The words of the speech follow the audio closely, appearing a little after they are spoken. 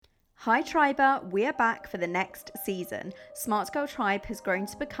Hi Triber, we're back for the next season. Smart Girl Tribe has grown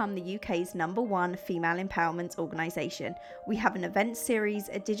to become the UK's #1 female empowerment organisation. We have an event series,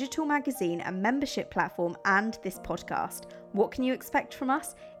 a digital magazine, a membership platform, and this podcast. What can you expect from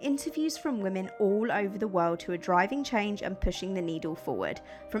us? Interviews from women all over the world who are driving change and pushing the needle forward.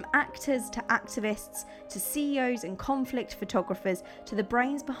 From actors to activists to CEOs and conflict photographers to the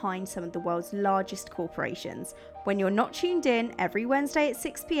brains behind some of the world's largest corporations. When you're not tuned in every Wednesday at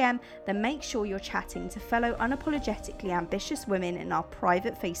 6 p.m, then make sure you're chatting to fellow unapologetically ambitious women in our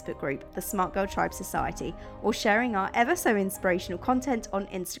private Facebook group, the Smart Girl Tribe Society, or sharing our ever so inspirational content on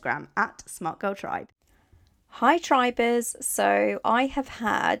Instagram at Smart Girl Tribe. Hi Tribers, so I have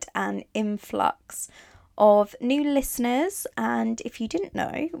had an influx of new listeners, and if you didn't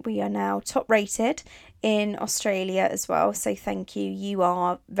know, we are now top rated in Australia as well, so thank you. You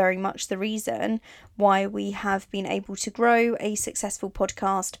are very much the reason why we have been able to grow a successful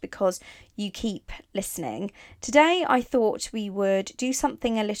podcast, because you keep listening. Today I thought we would do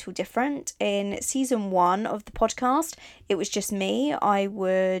something a little different. In season 1 of the podcast, it was just me. I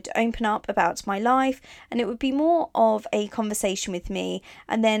would open up about my life and it would be more of a conversation with me,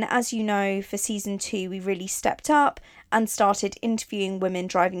 and then, as you know, for season 2 we really stepped up and started interviewing women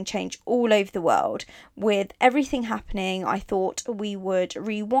driving change all over the world. With everything happening, I thought we would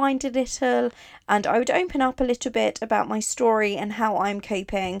rewind a little and I would open up a little bit about my story and how I'm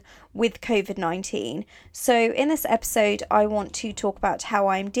coping with COVID-19. So in this episode, I want to talk about how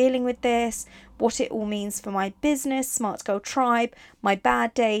I'm dealing with this, what it all means for my business, Smart Girl Tribe, my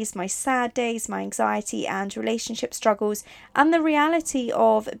bad days, my sad days, my anxiety and relationship struggles, and the reality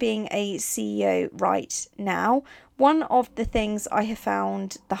of being a CEO right now. One of the things I have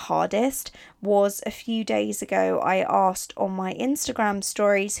found the hardest was a few days ago I asked on my Instagram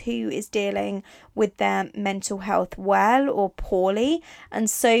stories who is dealing with their mental health well or poorly, and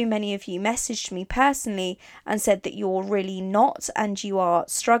so many of you messaged me personally and said that you're really not and you are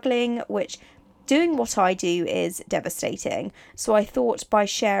struggling, which doing what I do is devastating. So I thought by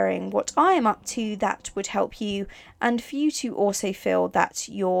sharing what I am up to, that would help you, and for you to also feel that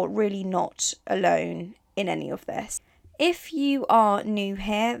you're really not alone in any of this. If you are new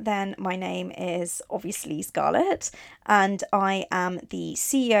here, then my name is obviously Scarlett, and I am the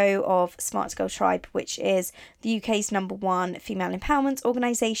CEO of Smart Girl Tribe, which is the UK's #1 female empowerment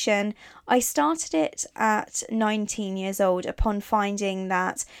organisation. I started it at 19 years old upon finding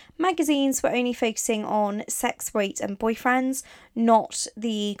that magazines were only focusing on sex, weight and boyfriends, not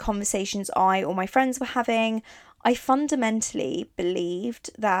the conversations I or my friends were having. I fundamentally believed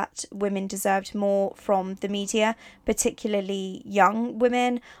that women deserved more from the media, particularly young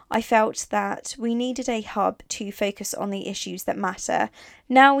women. I felt that we needed a hub to focus on the issues that matter.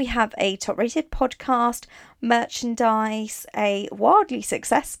 Now we have a top-rated podcast, merchandise, a wildly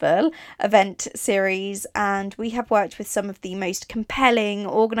successful event series, and we have worked with some of the most compelling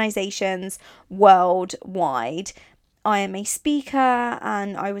organisations worldwide. I am a speaker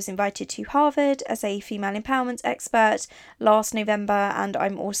and I was invited to Harvard as a female empowerment expert last November, and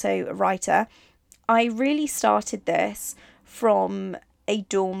I'm also a writer. I really started this from a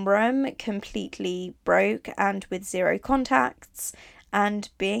dorm room, completely broke and with zero contacts, and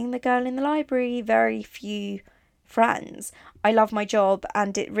being the girl in the library, very few friends. I love my job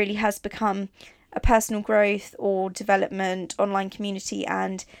and it really has become a personal growth or development online community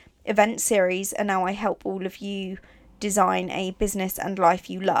and event series, and now I help all of you design a business and life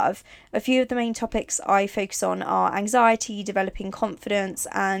you love. A few of the main topics I focus on are anxiety, developing confidence,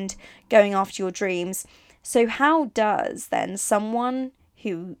 and going after your dreams. So how does then someone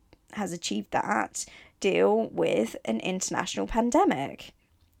who has achieved that deal with an international pandemic?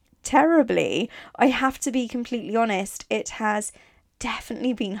 Terribly. I have to be completely honest, it has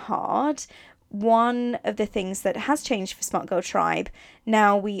definitely been hard. One of the things that has changed for Smart Girl Tribe,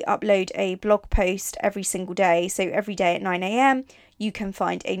 now we upload a blog post every single day. So every day at 9 a.m, you can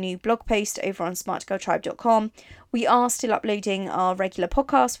find a new blog post over on smartgirltribe.com. We are still uploading our regular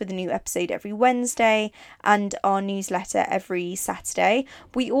podcast with a new episode every Wednesday and our newsletter every Saturday.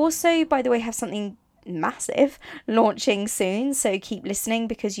 We also, by the way, have something massive launching soon, so keep listening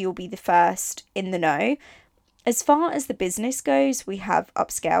because you'll be the first in the know. As far as the business goes, we have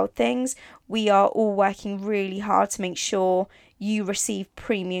upscaled things. We are all working really hard to make sure you receive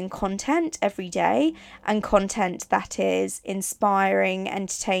premium content every day, and content that is inspiring,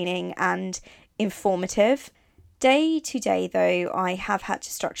 entertaining and informative. Day to day though, I have had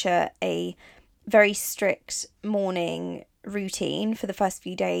to structure a very strict morning routine. For the first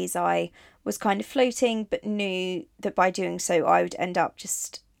few days I was kind of floating, but knew that by doing so I would end up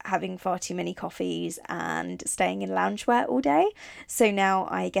just having far too many coffees and staying in loungewear all day. So now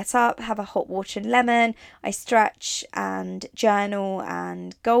I get up, have a hot water and lemon, I stretch and journal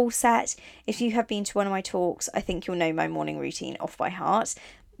and goal set. If you have been to one of my talks, I think you'll know my morning routine off by heart.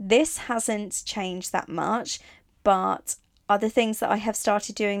 This hasn't changed that much, but other things that I have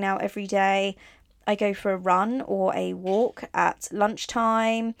started doing now every day, I go for a run or a walk at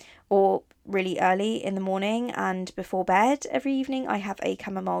lunchtime or really early in the morning, and before bed every evening I have a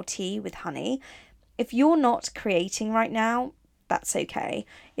chamomile tea with honey. If you're not creating right now, that's okay.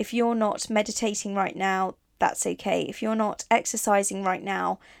 If you're not meditating right now, that's okay. If you're not exercising right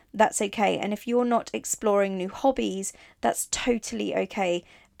now, that's okay. And if you're not exploring new hobbies, that's totally okay.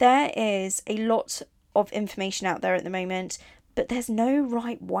 There is a lot of information out there at the moment, but there's no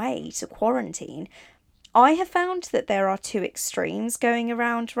right way to quarantine. I have found that there are two extremes going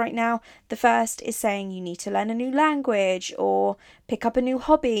around right now. The first is saying you need to learn a new language or pick up a new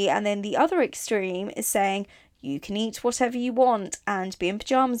hobby, and then the other extreme is saying you can eat whatever you want and be in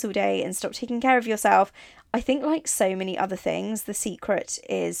pajamas all day and stop taking care of yourself. I think, like so many other things, the secret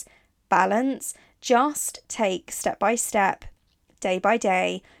is balance. Just take step by step, day by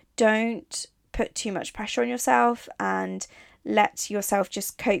day. Don't put too much pressure on yourself and let yourself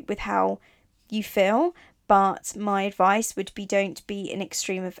just cope with how you feel. But my advice would be, don't be an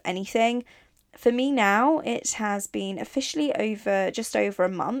extreme of anything. For me now, it has been officially just over a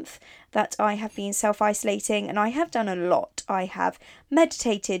month that I have been self-isolating, and I have done a lot. I have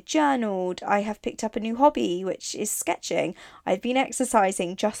meditated, journaled, I have picked up a new hobby, which is sketching. I've been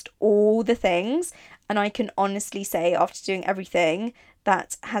exercising, just all the things. And I can honestly say, after doing everything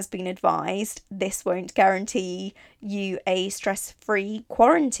that has been advised, this won't guarantee you a stress-free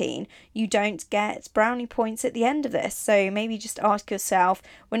quarantine. You don't get brownie points at the end of this. So maybe just ask yourself,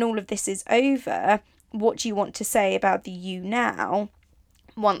 when all of this is over, what do you want to say about the you now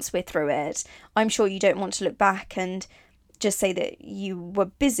once we're through it? I'm sure you don't want to look back and just say that you were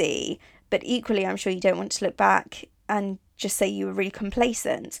busy, but equally I'm sure you don't want to look back and just say you were really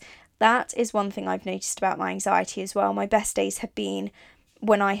complacent. That is one thing I've noticed about my anxiety as well. My best days have been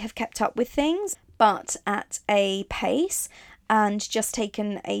when I have kept up with things, but at a pace, and just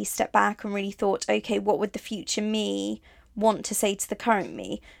taken a step back and really thought, okay, what would the future me want to say to the current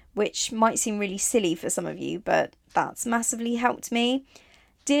me? Which might seem really silly for some of you, but that's massively helped me.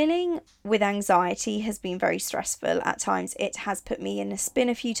 Dealing with anxiety has been very stressful at times. It has put me in a spin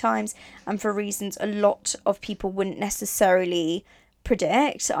a few times, and for reasons a lot of people wouldn't necessarily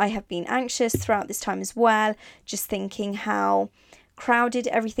predict. I have been anxious throughout this time as well, just thinking how crowded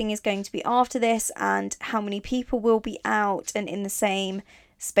everything is going to be after this and how many people will be out and in the same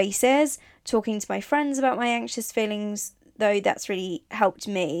spaces. Talking to my friends about my anxious feelings, though, that's really helped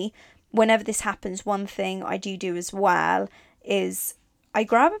me. Whenever this happens, one thing I do as well is I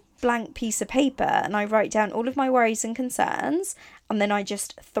grab a blank piece of paper and I write down all of my worries and concerns, and then I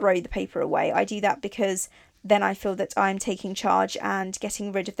just throw the paper away. I do that because then I feel that I'm taking charge and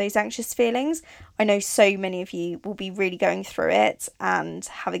getting rid of those anxious feelings. I know so many of you will be really going through it and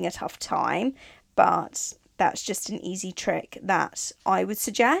having a tough time, but that's just an easy trick that I would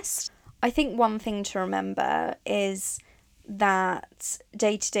suggest. I think one thing to remember is that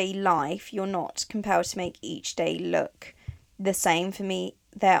day-to-day life, you're not compelled to make each day look the same. For me,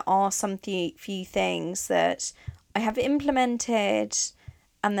 there are some few things that I have implemented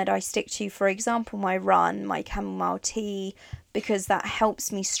and that I stick to. For example, my run, my chamomile tea, because that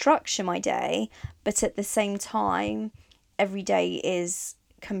helps me structure my day. But at the same time, every day is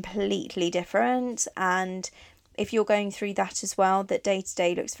completely different. And if you're going through that as well, that day to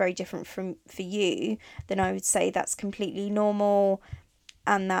day looks very different for you, then I would say that's completely normal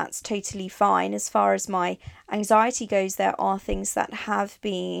and that's totally fine. As far as my anxiety goes, there are things that have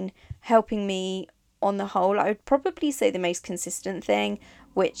been helping me on the whole. I would probably say the most consistent thing,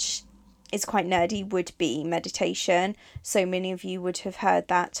 which is quite nerdy, would be meditation. So many of you would have heard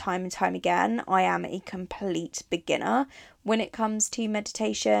that time and time again. I am a complete beginner when it comes to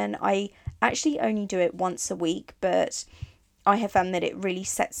meditation. I actually only do it once a week, but I have found that it really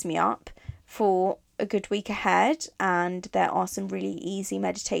sets me up for a good week ahead. And there are some really easy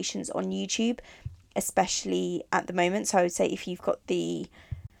meditations on YouTube, especially at the moment. So I would say if you've got the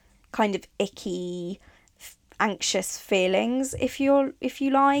kind of icky, anxious feelings, if you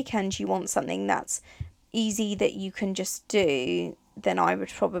like, and you want something that's easy that you can just do, then I would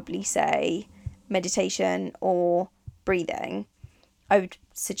probably say meditation or breathing. I would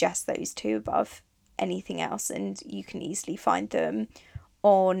suggest those two above anything else, and you can easily find them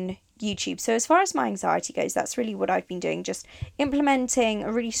on YouTube. So as far as my anxiety goes, that's really what I've been doing, just implementing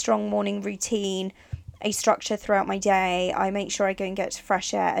a really strong morning routine a structure throughout my day. I make sure I go and get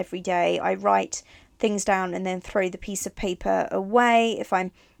fresh air every day. I write things down and then throw the piece of paper away if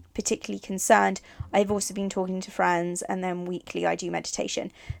I'm particularly concerned. I've also been talking to friends, and then weekly I do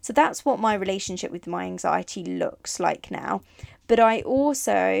meditation. So that's what my relationship with my anxiety looks like now. But I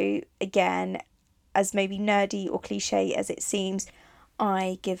also, again, as maybe nerdy or cliche as it seems,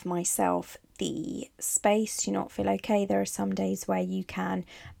 I give myself the space to not feel okay. There are some days where you can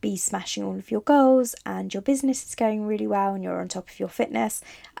be smashing all of your goals and your business is going really well and you're on top of your fitness,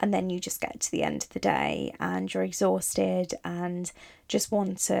 and then you just get to the end of the day and you're exhausted and just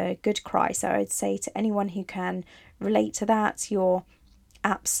want a good cry. So I'd say to anyone who can relate to that, you're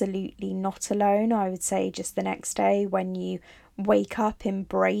absolutely not alone. I would say just the next day when you wake up,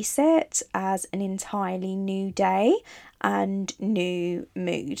 embrace it as an entirely new day and new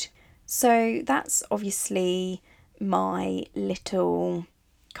mood. So that's obviously my little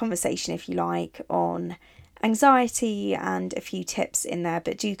conversation, if you like, on anxiety and a few tips in there.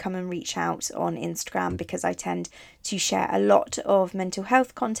 But do come and reach out on Instagram, because I tend to share a lot of mental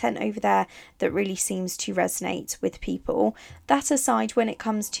health content over there that really seems to resonate with people. That aside, when it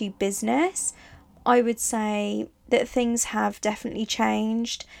comes to business, I would say that things have definitely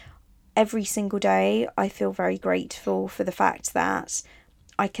changed. Every single day I feel very grateful for the fact that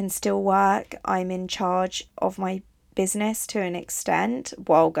I can still work. I'm in charge of my business to an extent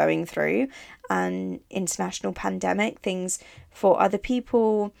while going through an international pandemic. Things for other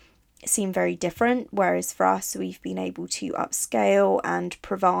people seem very different, whereas for us, we've been able to upscale and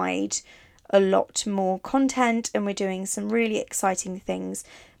provide a lot more content, and we're doing some really exciting things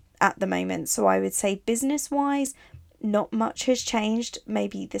at the moment. So I would say business wise, not much has changed.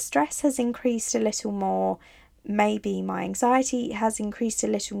 Maybe the stress has increased a little more. Maybe my anxiety has increased a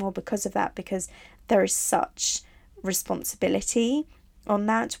little more because of that, because there is such responsibility on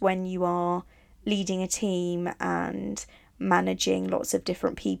that when you are leading a team and managing lots of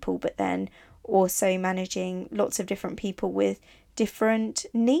different people, but then also managing lots of different people with different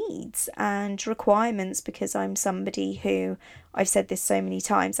needs and requirements, because I'm somebody who, I've said this so many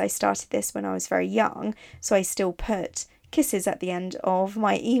times, I started this when I was very young, so I still put kisses at the end of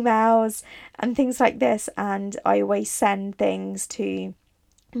my emails and things like this, and I always send things to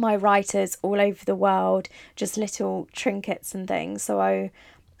my writers all over the world, just little trinkets and things. So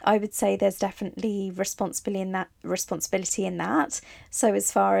I would say there's definitely responsibility in that. So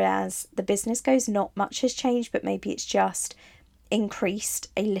as far as the business goes, not much has changed, but maybe it's just increased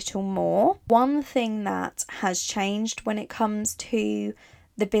a little more. One thing that has changed when it comes to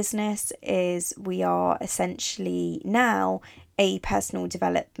the business is we are essentially now a personal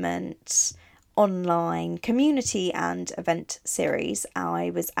development online community and event series.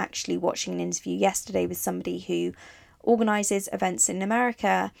 I was actually watching an interview yesterday with somebody who organises events in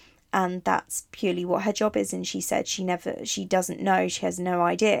America, and that's purely what her job is, and she said she doesn't know, she has no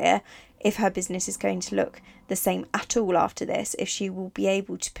idea if her business is going to look the same at all after this, if she will be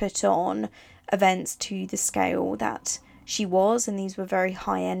able to put on events to the scale that she was, and these were very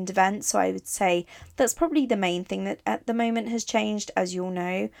high-end events. So I would say that's probably the main thing that at the moment has changed. As you all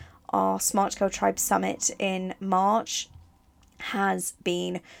know, our Smart Girl Tribe Summit in March has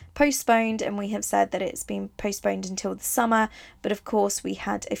been postponed, and we have said that it's been postponed until the summer, but of course we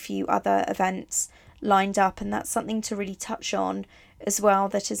had a few other events lined up, and that's something to really touch on as well,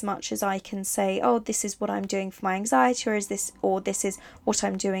 that as much as I can say, oh, this is what I'm doing for my anxiety, or this is what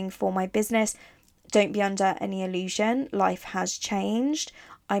I'm doing for my business, don't be under any illusion. Life has changed.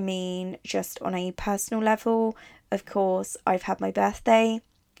 I mean, just on a personal level, of course, I've had my birthday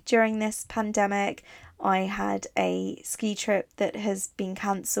during this pandemic. I had a ski trip that has been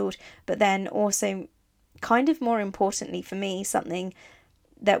cancelled, but then also, kind of more importantly for me, something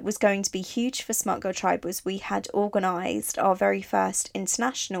that was going to be huge for Smart Girl Tribe was we had organised our very first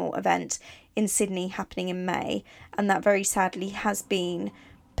international event in Sydney happening in May, and that very sadly has been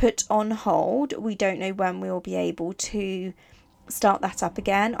put on hold. We don't know when we will be able to start that up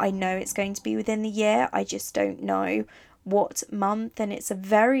again. I know it's going to be within the year, I just don't know what month, and it's a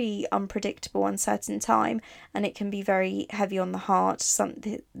very unpredictable, uncertain time, and it can be very heavy on the heart.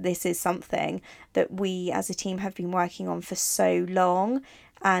 This is something that we as a team have been working on for so long,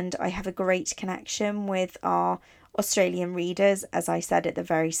 and I have a great connection with our Australian readers. As I said at the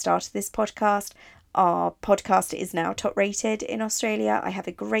very start of this podcast, our podcast is now top rated in Australia. I have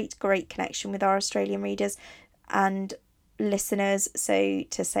a great connection with our Australian readers and listeners. So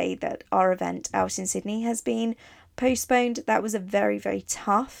to say that our event out in Sydney has been postponed, that was a very, very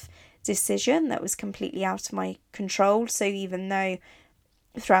tough decision that was completely out of my control. So even though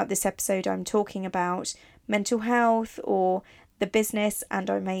throughout this episode I'm talking about mental health or the business, and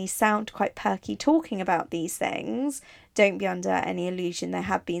I may sound quite perky talking about these things, don't be under any illusion. There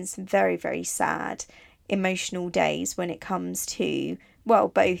have been some very, very sad emotional days when it comes to, well,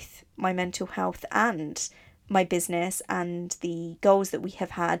 both my mental health and my business and the goals that we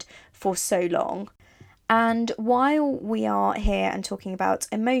have had for so long. And while we are here and talking about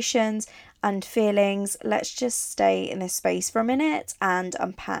emotions and feelings, let's just stay in this space for a minute and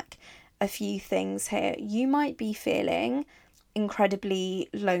unpack a few things here. You might be feeling incredibly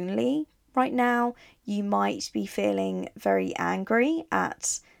lonely right now. You might be feeling very angry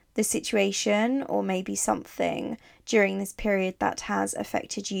at the situation, or maybe something during this period that has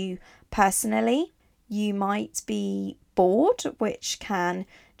affected you personally. You might be bored, which can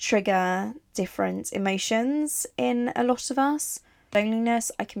trigger different emotions in a lot of us. Loneliness,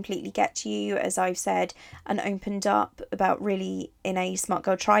 I completely get you, as I've said and opened up about really in a Smart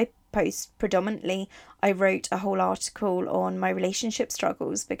Girl Tribe post predominantly. I wrote a whole article on my relationship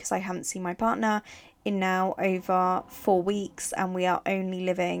struggles because I haven't seen my partner in now over 4 weeks, and we are only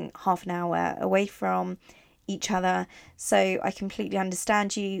living half an hour away from each other. So I completely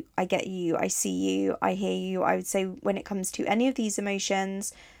understand you, I get you, I see you, I hear you. I would say when it comes to any of these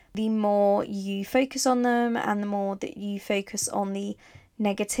emotions, the more you focus on them and the more that you focus on the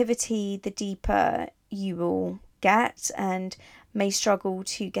negativity, the deeper you will get and may struggle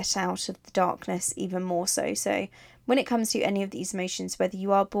to get out of the darkness even more so. So when it comes to any of these emotions, whether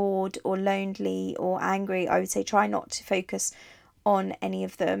you are bored or lonely or angry, I would say try not to focus on any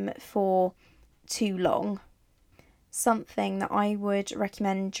of them for too long. Something that I would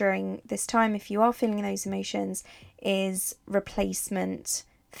recommend during this time, if you are feeling those emotions, is replacement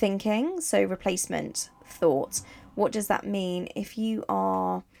thinking. So replacement thoughts. What does that mean? If you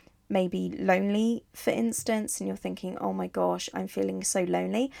are maybe lonely, for instance, and you're thinking, oh my gosh, I'm feeling so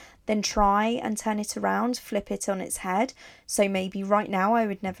lonely, then try and turn it around, flip it on its head. So maybe right now I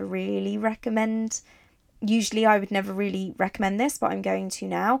would never really recommend Usually I would never really recommend this, but I'm going to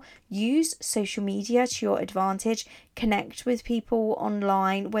now. Use social media to your advantage. Connect with people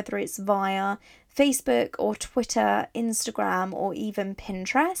online, whether it's via Facebook or Twitter, Instagram, or even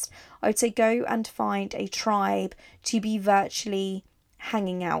Pinterest. I would say go and find a tribe to be virtually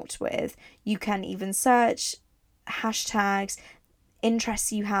hanging out with. You can even search hashtags,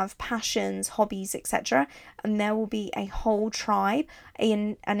 interests you have, passions, hobbies, etc. And there will be a whole tribe,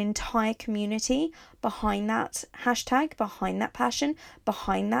 an entire community behind that hashtag, behind that passion,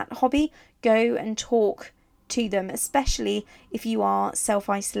 behind that hobby. Go and talk to them, especially if you are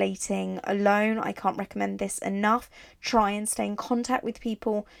self-isolating alone. I can't recommend this enough. Try and stay in contact with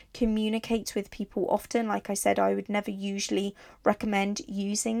people, communicate with people often. Like I said, I would never usually recommend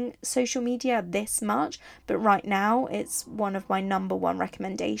using social media this much, but right now it's one of my number one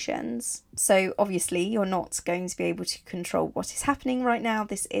recommendations. So obviously you're not going to be able to control what is happening right now.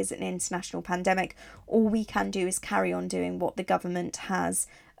 This is an international pandemic. All we can do is carry on doing what the government has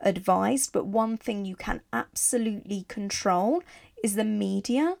advised, but one thing you can absolutely control is the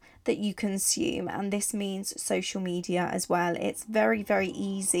media that you consume, and this means social media as well. It's very, very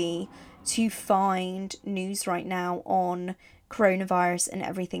easy to find news right now on coronavirus and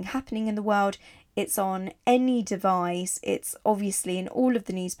everything happening in the world. It's on any device, it's obviously in all of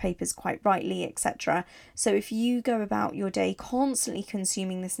the newspapers, quite rightly, etc. So if you go about your day constantly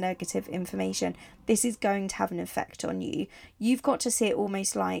consuming this negative information, this is going to have an effect on you. You've got to see it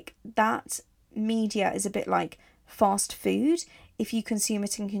almost like that media is a bit like fast food. If you consume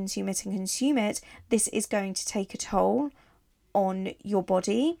it and consume it and consume it, this is going to take a toll on your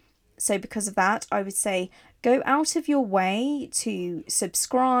body. So because of that, I would say go out of your way to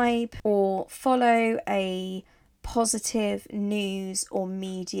subscribe or follow a positive news or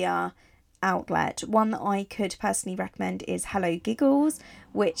media outlet. One that I could personally recommend is Hello Giggles,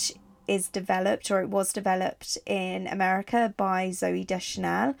 which is developed, or it was developed in America by Zoe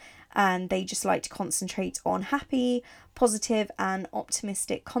Deschanel, and they just like to concentrate on happy, positive and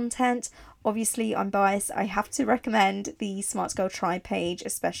optimistic content. Obviously, I'm biased. I have to recommend the Smart Girl Tribe page,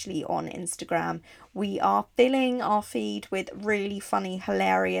 especially on Instagram. We are filling our feed with really funny,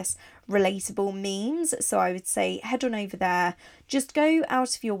 hilarious, relatable memes. So I would say head on over there. Just go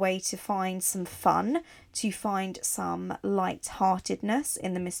out of your way to find some fun, to find some light-heartedness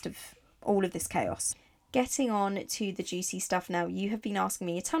in the midst of all of this chaos. Getting on to the juicy stuff now. You have been asking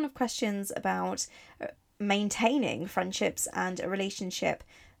me a ton of questions about maintaining friendships and a relationship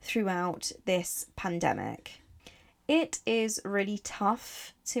throughout this pandemic. It is really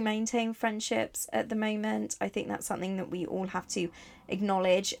tough to maintain friendships at the moment. I think that's something that we all have to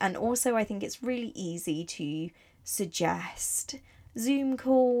acknowledge. And also I think it's really easy to suggest Zoom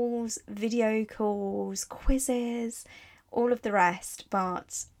calls, video calls, quizzes, all of the rest,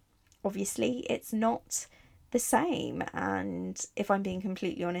 but obviously it's not the same. And if I'm being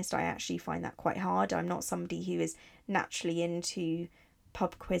completely honest, I actually find that quite hard. I'm not somebody who is naturally into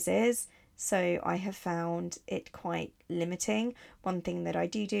pub quizzes, so I have found it quite limiting. One thing that I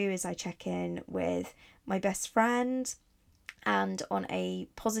do is I check in with my best friend, and on a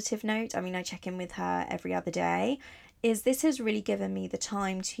positive note, I mean, I check in with her every other day, is this has really given me the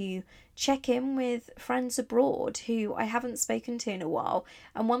time to check in with friends abroad who I haven't spoken to in a while.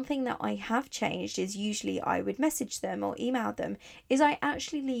 And one thing that I have changed is usually I would message them or email them, is I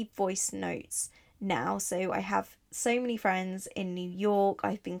actually leave voice notes now. So I have so many friends in New York,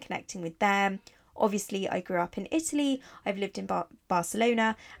 I've been connecting with them. Obviously, I grew up in Italy, I've lived in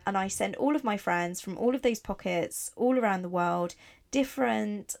Barcelona, and I send all of my friends from all of those pockets all around the world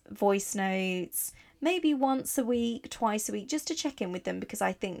different voice notes, maybe once a week, twice a week, just to check in with them, because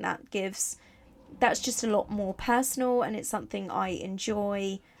I think that's just a lot more personal, and it's something I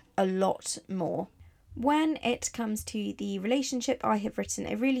enjoy a lot more. When it comes to the relationship, I have written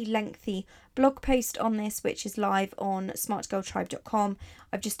a really lengthy blog post on this, which is live on smartgirltribe.com.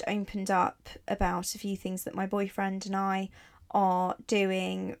 I've just opened up about a few things that my boyfriend and I are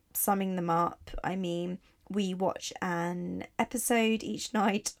doing, summing them up. I mean, we watch an episode each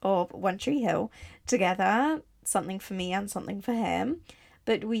night of One Tree Hill together, something for me and something for him.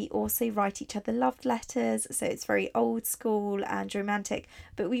 But we also write each other love letters, so it's very old school and romantic.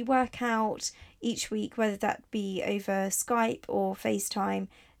 But we work out each week, whether that be over Skype or FaceTime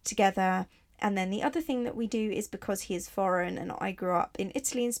together. And then the other thing that we do is, because he is foreign and I grew up in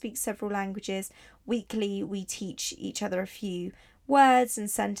Italy and speak several languages, weekly we teach each other a few words and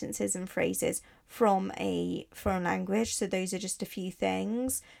sentences and phrases from a foreign language. So those are just a few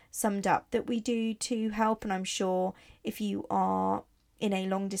things summed up that we do to help. And I'm sure if you are in a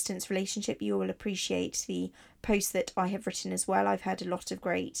long distance relationship, you will appreciate the post that I have written as well. I've had a lot of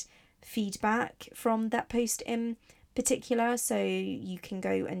great feedback from that post in particular, so you can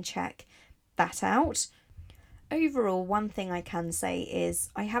go and check that out. Overall, one thing I can say is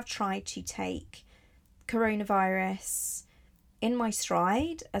I have tried to take coronavirus in my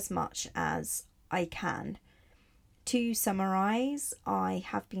stride as much as I can. To summarise, I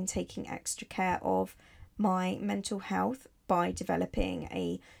have been taking extra care of my mental health by developing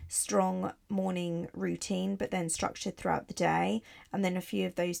a strong morning routine, but then structured throughout the day. And then a few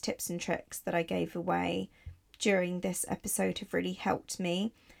of those tips and tricks that I gave away during this episode have really helped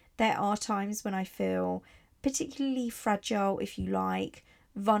me. There are times when I feel particularly fragile, if you like,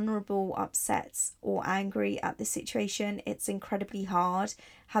 vulnerable, upset or angry at the situation. It's incredibly hard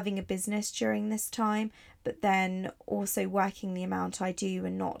having a business during this time, but then also working the amount I do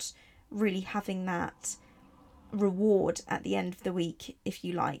and not really having that reward at the end of the week, if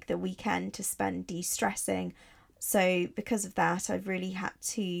you like, the weekend to spend de-stressing. So because of that, I've really had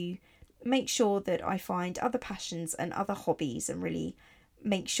to make sure that I find other passions and other hobbies and really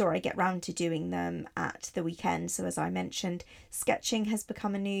make sure I get round to doing them at the weekend. So as I mentioned, sketching has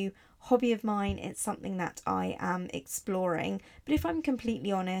become a new hobby of mine. It's something that I am exploring. But if I'm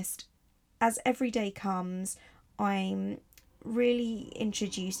completely honest, as every day comes, I'm really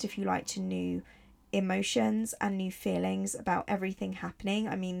introduced, if you like, to new emotions and new feelings about everything happening.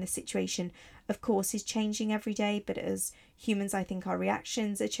 I mean, the situation, of course, is changing every day, but as humans, I think our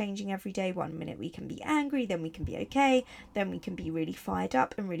reactions are changing every day. One minute we can be angry, then we can be okay, then we can be really fired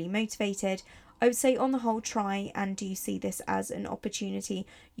up and really motivated. I would say on the whole, try and do see this as an opportunity.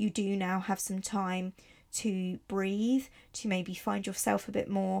 You do now have some time to breathe, to maybe find yourself a bit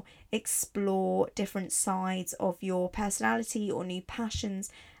more, explore different sides of your personality or new passions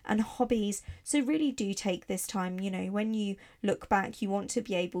and hobbies. So really do take this time. You know, when you look back, you want to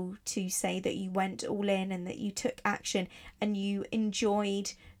be able to say that you went all in and that you took action and you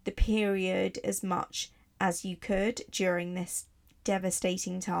enjoyed the period as much as you could during this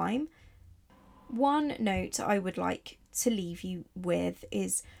devastating time. One note I would like to leave you with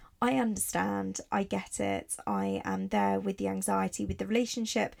is, I understand, I get it, I am there with the anxiety, with the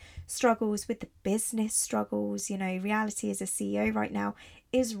relationship struggles, with the business struggles. You know, reality as a CEO right now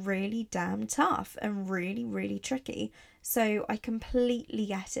is really damn tough and really, really tricky. So I completely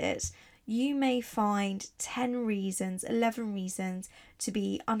get it. You may find 10 reasons, 11 reasons to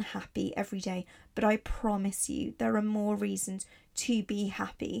be unhappy every day, but I promise you there are more reasons to be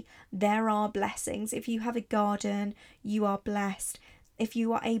happy. There are blessings. If you have a garden, you are blessed. If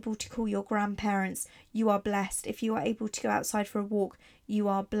you are able to call your grandparents, you are blessed. If you are able to go outside for a walk, you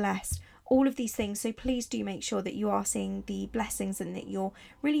are blessed. All of these things. So please do make sure that you are seeing the blessings and that you're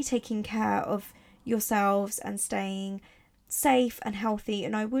really taking care of yourselves and staying safe and healthy.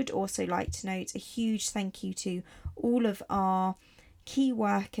 And I would also like to note a huge thank you to all of our key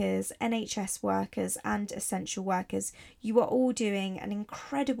workers, NHS workers and essential workers. You are all doing an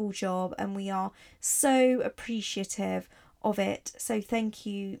incredible job and we are so appreciative of it. So thank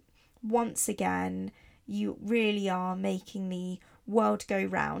you once again. You really are making the world go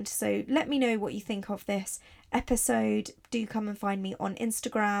round. So let me know what you think of this episode. Do come and find me on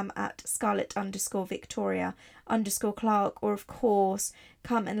Instagram at Scarlett_Victoria_Clark, or of course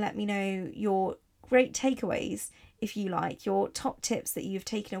come and let me know your great takeaways, if you like, your top tips that you've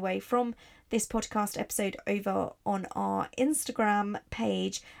taken away from this podcast episode over on our Instagram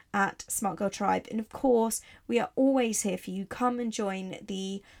page at Smart Girl Tribe. And of course, we are always here for you. Come and join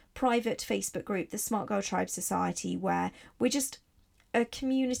the private Facebook group, the Smart Girl Tribe Society, where we're just a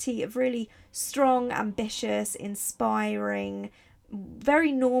community of really strong, ambitious, inspiring,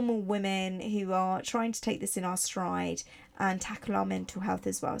 very normal women who are trying to take this in our stride and tackle our mental health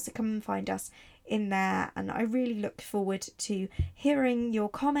as well. So come and find us in there, and I really look forward to hearing your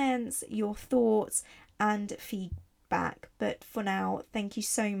comments, your thoughts and feedback. But for now, thank you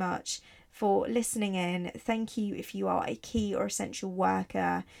so much for listening in. Thank you if you are a key or essential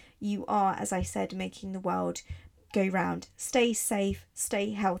worker. You are, as I said, making the world go round. Stay safe,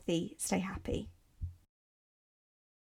 stay healthy, stay happy.